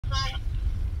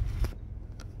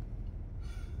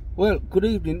Well, good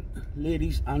evening,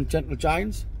 ladies and gentle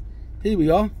giants. Here we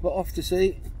are. We're off to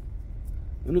see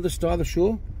another star of the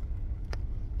show,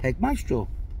 Peg Maestro.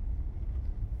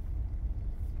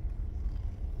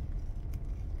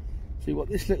 See what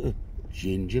this little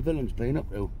ginger villain's been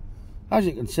up to. As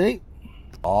you can see,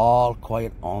 all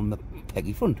quiet on the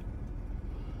Peggy front.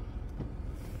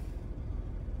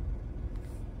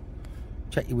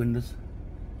 Check your windows,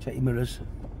 check your mirrors.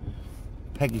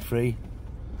 Peggy free.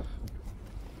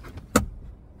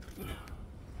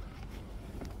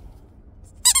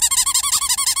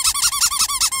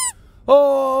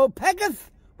 Oh, Peggeth,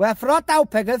 wherefore art thou,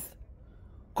 Peggeth?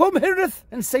 Come heareth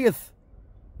and seeth,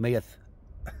 mayeth.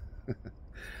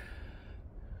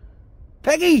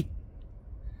 Peggy!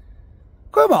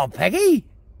 Come on, Peggy!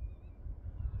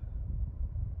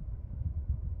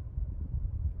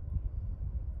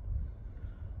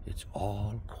 It's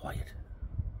all quiet.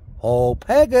 Oh,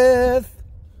 Peggeth!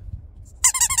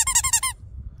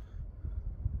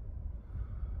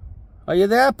 Are you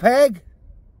there, Peg?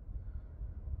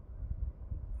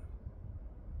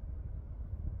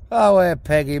 Oh, hey,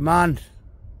 Peggy, man.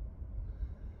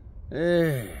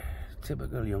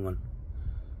 Typical young one.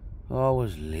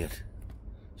 Always late.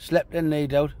 Slept in,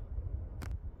 laid out.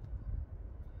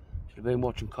 Should have been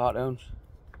watching cartoons.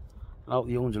 Out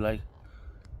the young ones are like.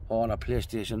 Or on a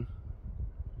PlayStation.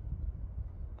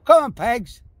 Come on,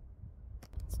 Pegs.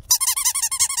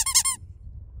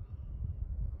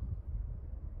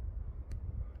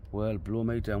 Well, blow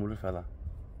me down with a feather.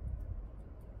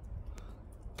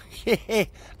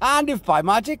 And if by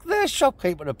magic the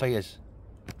shopkeeper appears.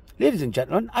 Ladies and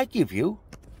gentlemen, I give you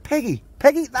Peggy.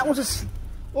 Peggy, that was a...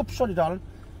 Oops, sorry, darling.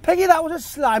 Peggy, that was a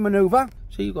sly manoeuvre.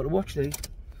 So you've got to watch these.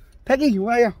 Peggy,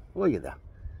 where are you? Where are you there?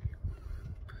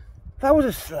 That was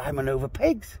a sly manoeuvre,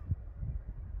 Pegs.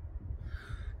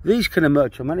 These can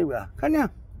emerge from anywhere, can you?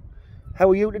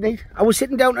 How are you tonight? I was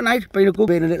sitting down tonight, being a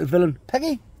little villain.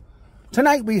 Peggy,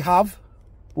 tonight we have...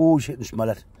 Oh, you can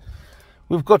smell it.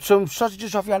 We've got some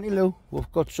sausages off your Auntie Lou.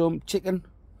 We've got some chicken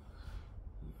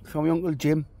from your Uncle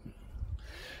Jim.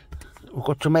 We've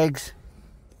got some eggs.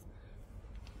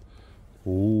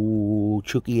 Oh,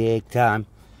 chucky egg time.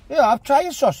 Yeah, I'll try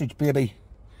your sausage, baby.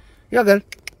 Yeah, girl.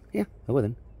 Yeah, over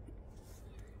then.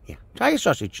 Yeah, try your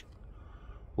sausage.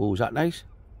 Oh, is that nice?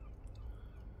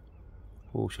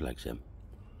 Oh, she likes them.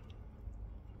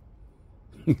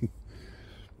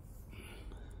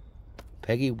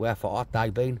 Peggy, wherefore art thou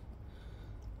been?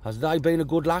 Has thou been a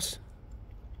good lass?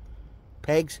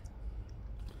 Pegs?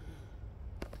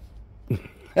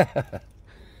 I'll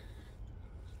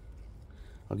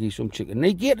give you some chicken.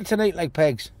 Need gator tonight like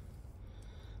Pegs.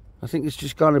 I think it's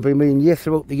just going to be me and you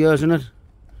throughout the years, isn't it?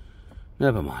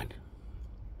 Never mind.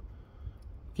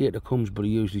 Gator comes, but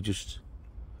he usually just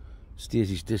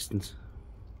stays his distance.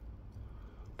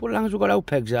 But as long as we've got our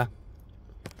Pegs there,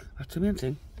 that's the main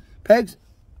thing. Pegs,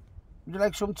 would you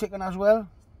like some chicken as well?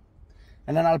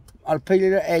 And then I'll peel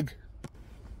you the egg.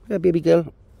 There, baby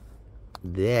girl.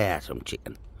 There's some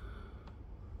chicken.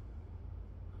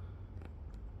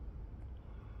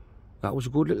 That was a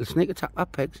good little sneak attack,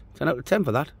 that, Pegs. 10 out of 10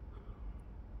 for that.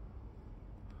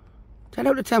 10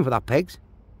 out of 10 for that, Pegs.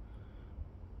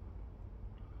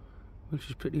 Well,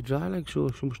 she's pretty dry, like, so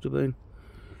she must have been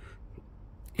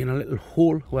in a little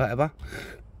hole, wherever.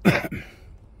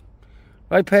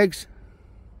 Right, Pegs.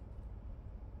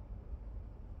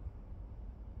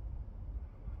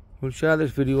 We'll share this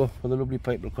video for the lovely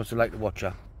people because they like to watch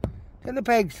her. Tell the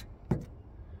Pegs.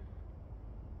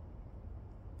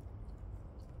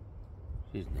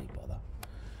 She's no bother.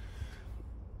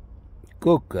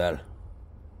 Good girl.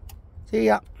 See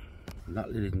ya. And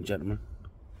that, ladies and gentlemen,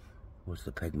 was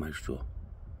the Peg Maestro.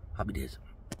 Happy days.